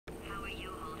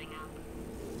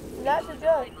Not the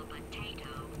judge. I'm a potato.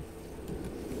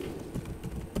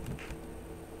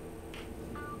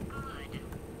 Oh, good.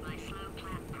 My slow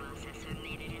clap processor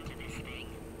made it into this thing,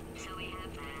 so we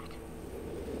have that.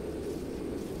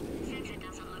 Since it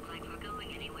doesn't look like we're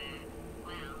going anywhere,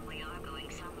 well, we are going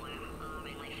somewhere,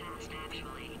 alarmingly fast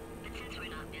actually. But since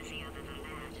we're not busy other than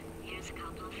that, here's a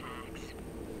couple of facts.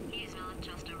 He's not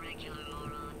just a regular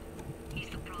moron. He's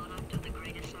the product of the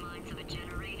greatest minds of a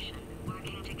generation,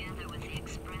 working together with the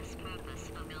express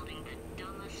purpose of building the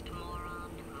dumbest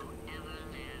moron who ever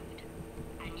lived.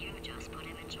 And you just put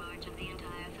him in charge of the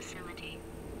entire facility.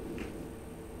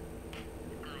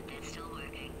 Good, that's still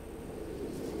working.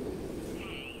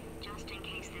 Hey, just in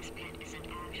case this pit isn't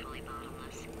actually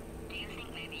bottomless, do you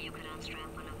think maybe you could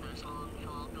unstrap one of those long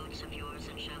fall boots of yours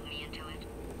and shove me into it?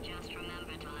 Just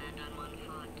remember to land on one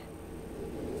foot.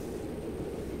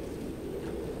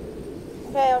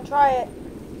 Okay, I'll try it.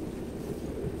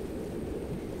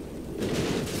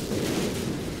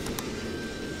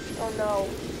 Oh no.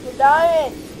 We're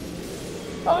dying!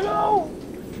 Oh no!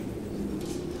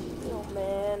 Oh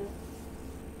man.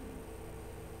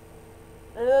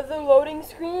 Another loading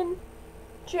screen?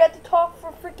 She had to talk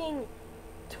for freaking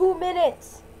 2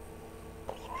 minutes.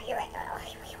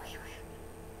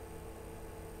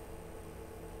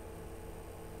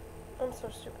 I'm so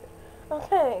stupid.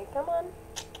 Okay, come on.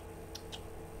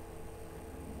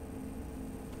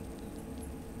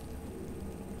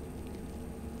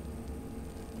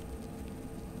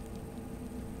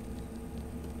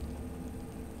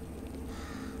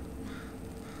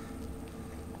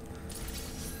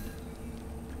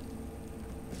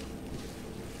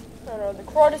 I don't know, the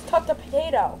crow just tucked a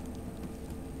potato.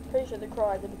 Pretty sure the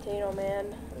crow had the potato, man.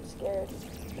 I'm scared.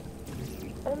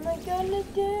 What am I gonna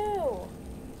do?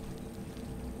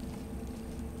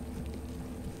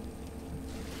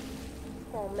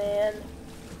 Oh man.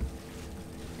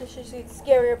 This just gets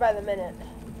scarier by the minute.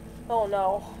 Oh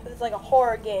no. It's like a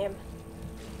horror game.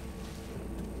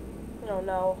 Oh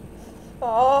no.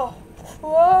 Oh.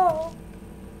 Whoa.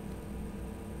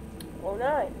 Oh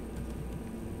 9.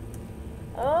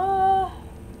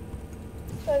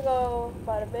 So I go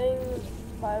bada bing,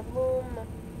 bada boom.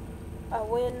 I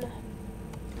win.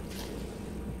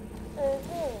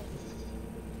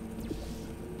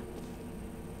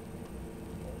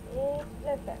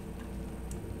 Okay.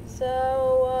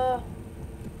 So,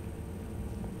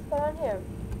 what's going on here?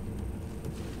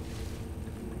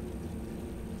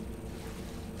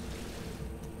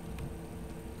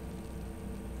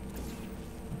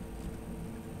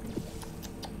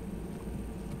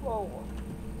 Whoa.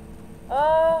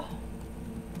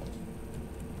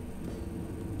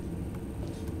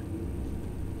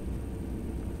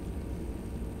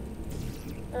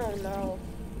 Oh no.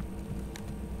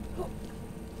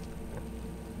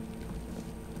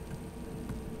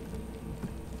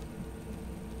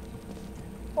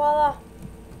 Voila.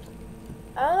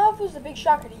 I don't know if it was a big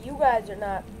shocker to you guys or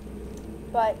not,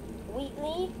 but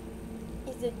Wheatley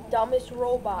is the dumbest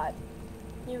robot.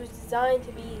 He was designed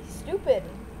to be stupid.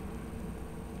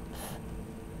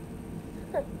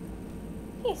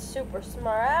 He's super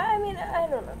smart. I mean, I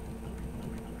don't know.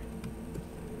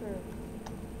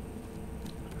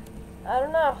 I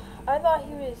don't know. I thought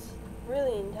he was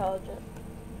really intelligent.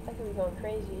 I could be going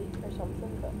crazy or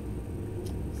something, but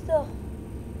still.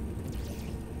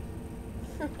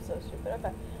 So stupid.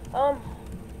 Okay.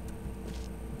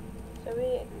 So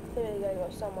we clearly gotta go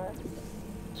somewhere.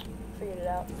 Figured it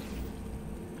out.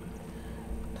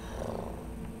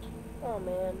 Oh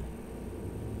man.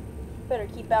 Better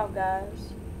keep out,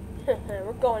 guys.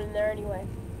 We're going in there anyway.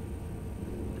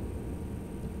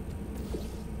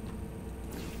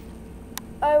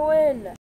 I win!